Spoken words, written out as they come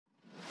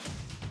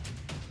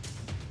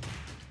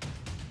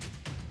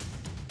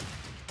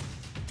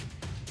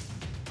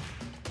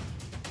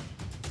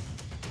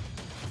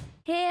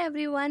Hey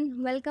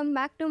everyone, welcome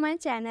back to my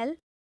channel.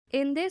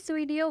 In this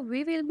video,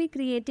 we will be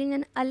creating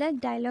an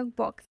alert dialog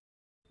box.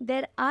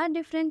 There are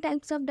different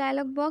types of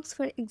dialog box,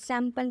 for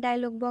example,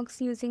 dialog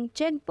box using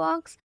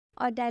checkbox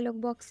or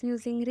dialog box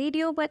using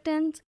radio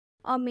buttons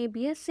or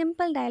maybe a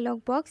simple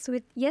dialog box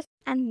with yes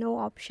and no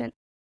option.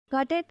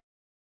 Got it?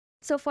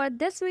 So for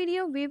this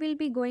video, we will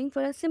be going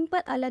for a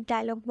simple alert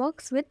dialog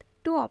box with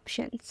two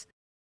options.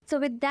 So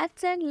with that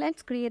said,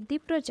 let's create the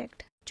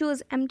project.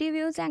 Choose empty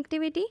views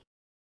activity.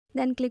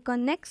 Then click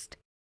on next.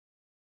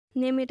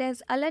 Name it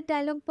as alert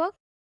dialog box.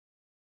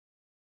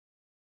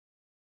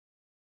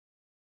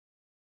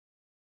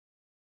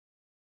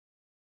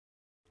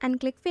 And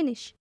click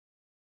finish.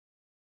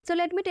 So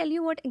let me tell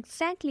you what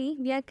exactly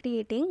we are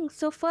creating.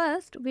 So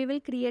first we will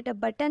create a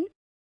button,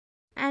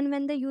 and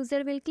when the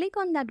user will click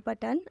on that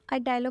button, a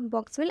dialog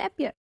box will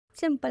appear.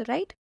 Simple,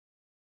 right?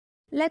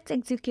 Let's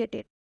execute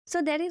it.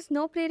 So there is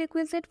no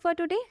prerequisite for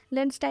today.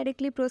 Let's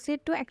directly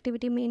proceed to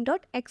activity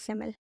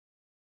main.xml.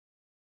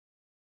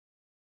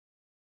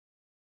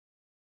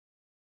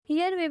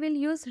 Here we will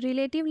use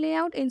relative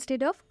layout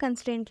instead of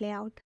constraint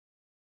layout.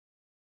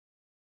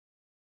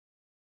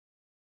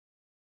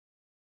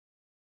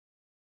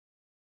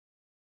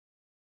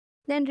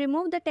 Then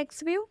remove the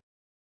text view.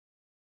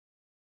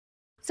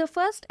 So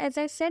first, as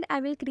I said, I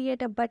will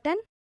create a button.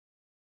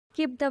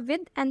 Keep the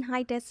width and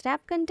height as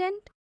wrap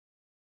content.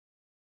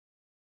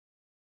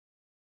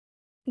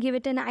 Give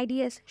it an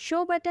ID as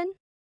show button.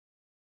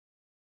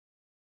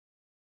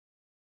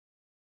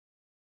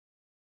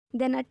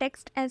 Then a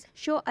text as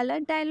show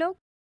alert dialog.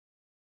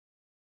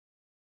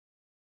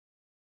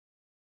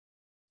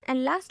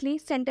 And lastly,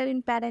 center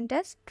in parent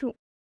as true.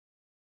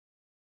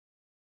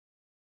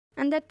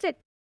 And that's it.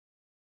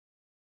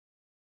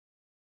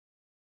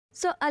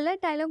 So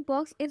alert dialog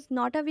box is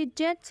not a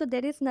widget, so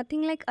there is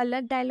nothing like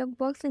alert dialog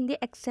box in the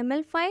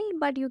XML file,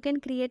 but you can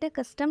create a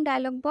custom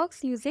dialog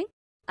box using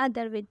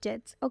other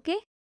widgets. Okay.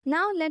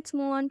 Now let's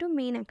move on to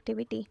main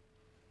activity.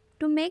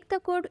 To make the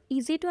code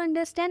easy to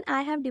understand,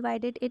 I have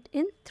divided it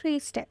in 3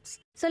 steps.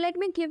 So let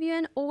me give you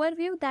an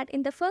overview that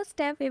in the first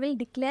step, we will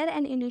declare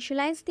and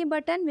initialize the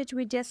button which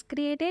we just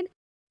created.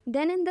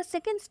 Then in the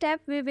second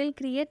step, we will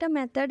create a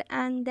method,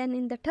 and then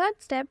in the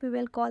third step, we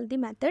will call the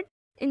method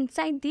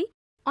inside the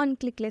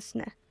onClick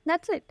listener.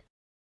 That's it.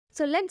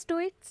 So let's do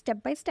it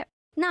step by step.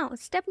 Now,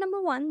 step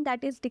number 1,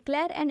 that is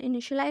declare and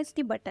initialize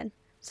the button.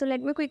 So let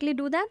me quickly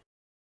do that.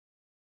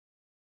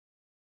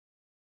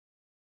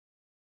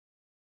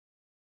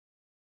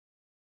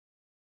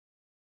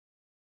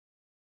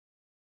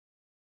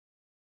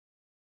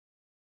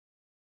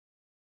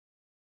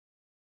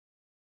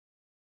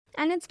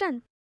 And it's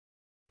done.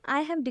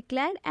 I have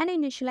declared and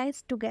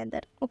initialized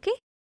together. Okay.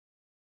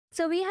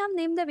 So we have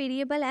named the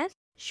variable as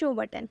show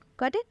button.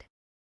 Got it?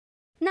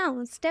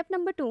 Now step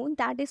number 2,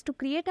 that is to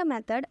create a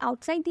method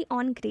outside the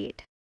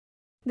onCreate.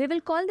 We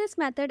will call this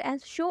method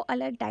as show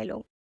alert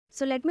dialog.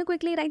 So let me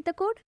quickly write the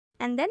code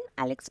and then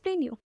I'll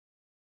explain you.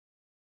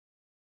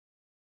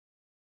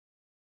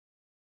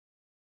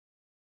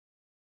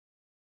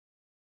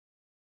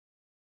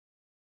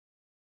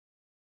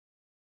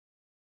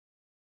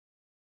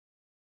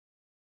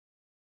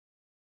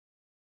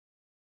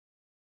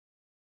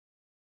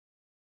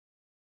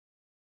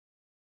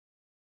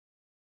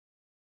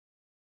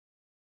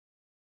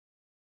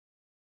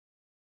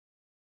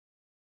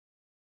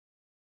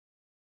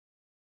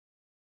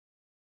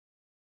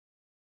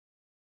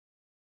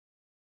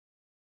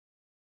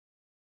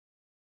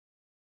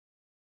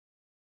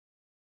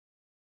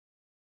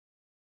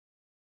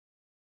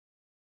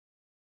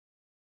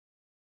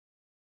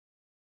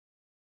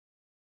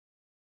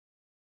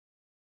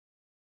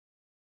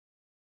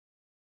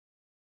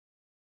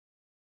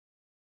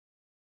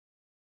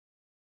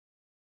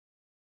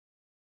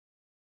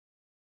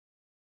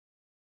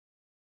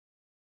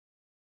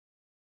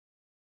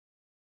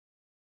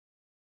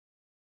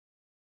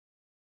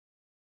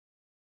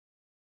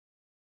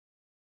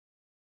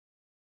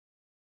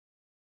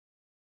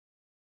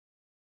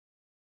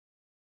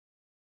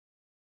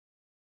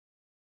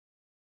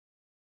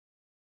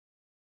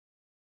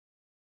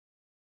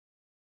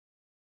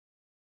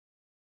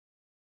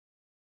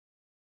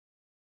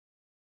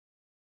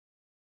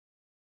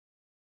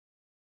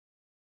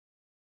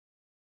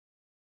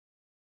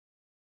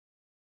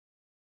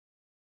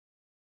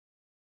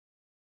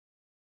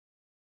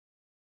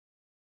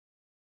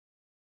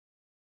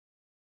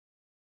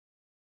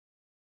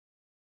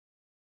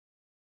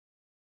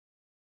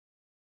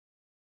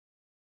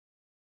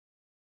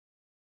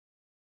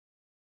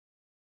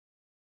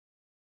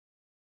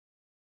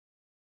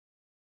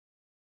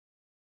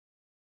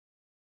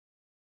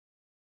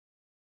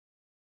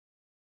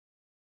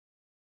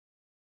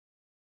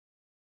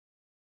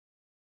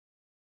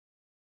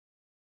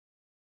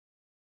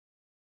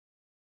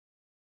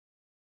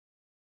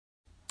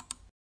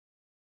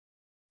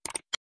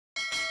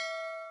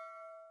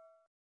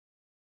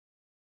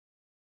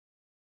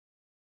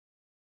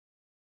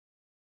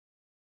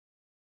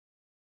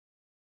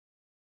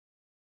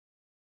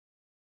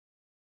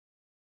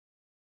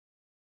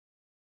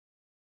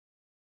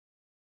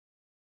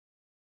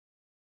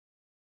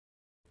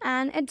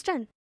 and it's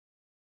done.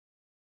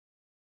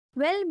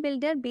 Well,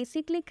 Builder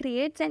basically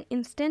creates an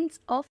instance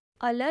of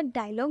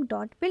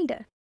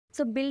alertdialog.builder.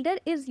 So builder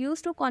is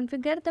used to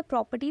configure the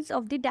properties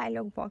of the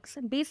dialog box.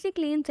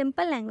 Basically, in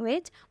simple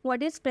language,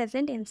 what is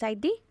present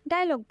inside the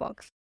dialog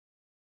box.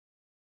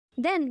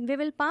 Then we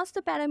will pass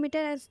the parameter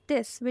as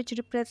this, which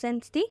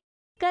represents the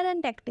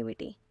current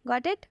activity.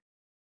 Got it?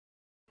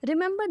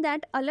 Remember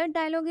that alert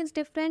dialog is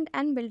different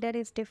and builder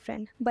is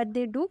different, but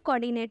they do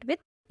coordinate with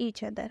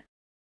each other.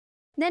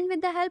 Then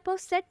with the help of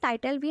set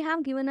title, we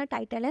have given a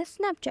title as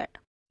snapshot,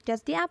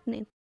 just the app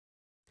name.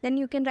 Then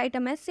you can write a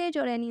message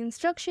or any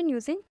instruction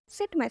using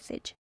set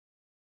message.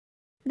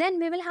 Then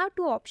we will have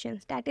two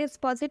options, that is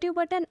positive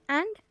button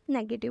and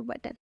negative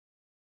button.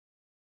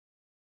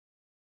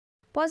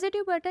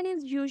 Positive button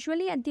is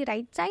usually at the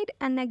right side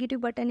and negative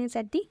button is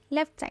at the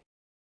left side.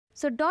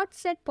 So dot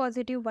set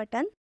positive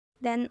button,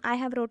 then I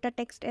have wrote a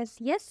text as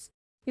yes.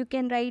 You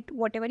can write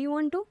whatever you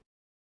want to.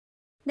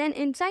 Then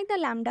inside the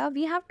lambda,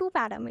 we have two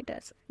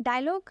parameters,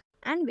 dialog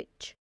and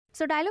which.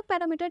 So dialog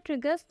parameter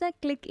triggers the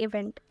click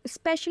event,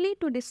 especially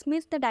to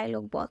dismiss the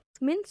dialog box,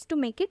 means to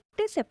make it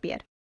disappear.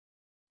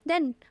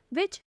 Then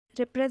which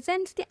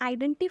represents the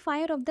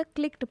identifier of the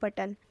clicked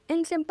button.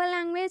 In simple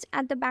language,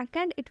 at the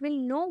backend, it will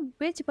know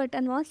which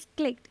button was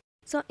clicked.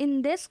 So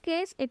in this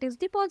case, it is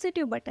the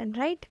positive button,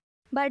 right?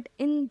 But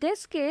in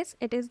this case,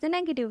 it is the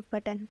negative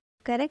button,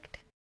 correct?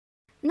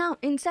 Now,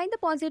 inside the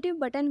positive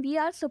button, we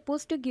are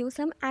supposed to give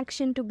some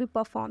action to be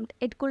performed.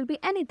 It could be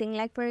anything,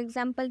 like for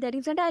example, there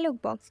is a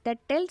dialog box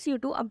that tells you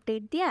to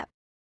update the app.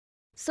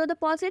 So the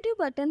positive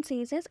button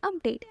says as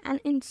update, and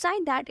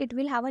inside that it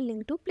will have a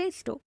link to Play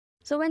Store.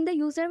 So when the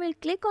user will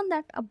click on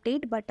that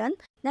update button,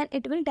 then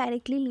it will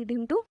directly lead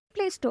him to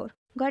Play Store.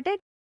 Got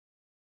it?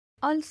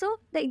 Also,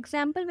 the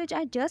example which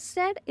I just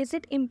said, is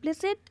it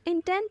implicit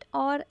intent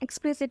or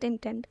explicit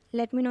intent?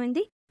 Let me know in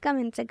the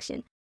comment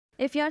section.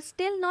 If you are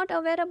still not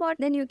aware about,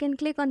 then you can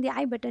click on the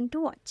I button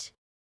to watch.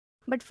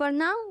 But for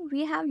now,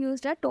 we have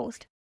used a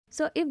toast.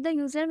 So if the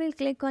user will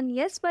click on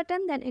yes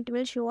button, then it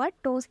will show a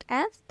toast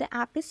as the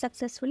app is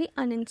successfully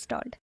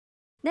uninstalled.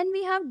 Then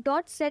we have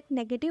dot set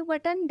negative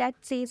button that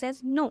says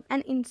as no,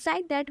 and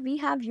inside that we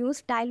have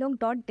used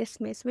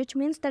dialog.dismiss, which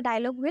means the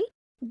dialog will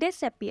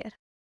disappear.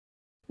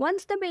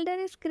 Once the builder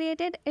is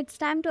created, it's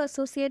time to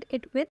associate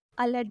it with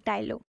alert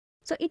dialog.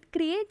 So it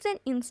creates an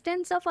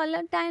instance of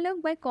alert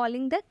dialog by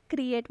calling the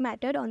create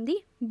method on the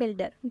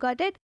builder.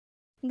 Got it?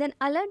 Then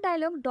alert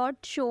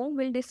dialog.show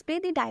will display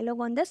the dialog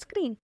on the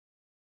screen.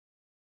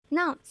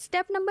 Now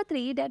step number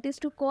 3, that is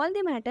to call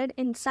the method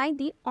inside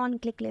the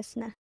onClick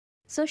listener.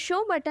 So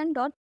show button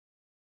dot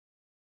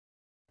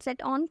set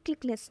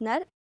onClick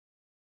listener,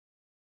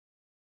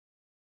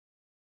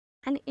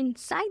 and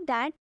inside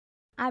that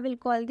I will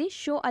call the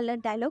show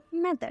alert dialog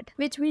method,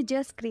 which we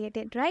just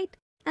created, right?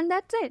 And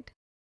that's it.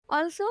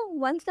 Also,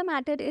 once the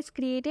method is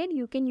created,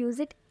 you can use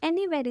it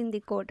anywhere in the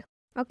code.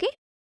 Okay?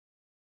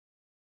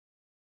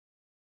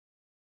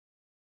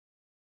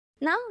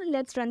 Now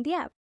let's run the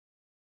app.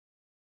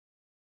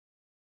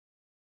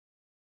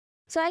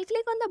 So I'll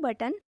click on the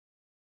button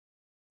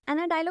and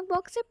a dialog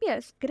box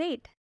appears.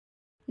 Great.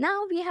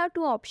 Now we have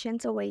two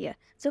options over here.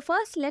 So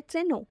first, let's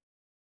say no.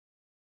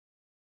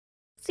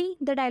 See,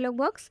 the dialog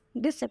box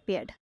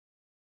disappeared.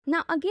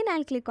 Now again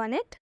I'll click on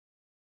it.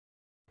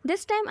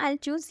 This time I'll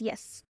choose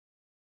yes.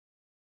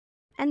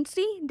 And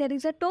see, there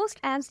is a toast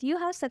as you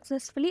have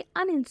successfully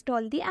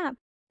uninstalled the app.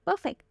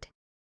 Perfect.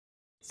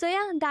 So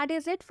yeah, that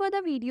is it for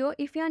the video.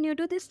 If you are new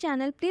to this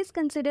channel, please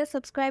consider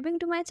subscribing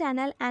to my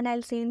channel and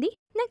I'll see you in the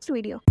next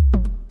video.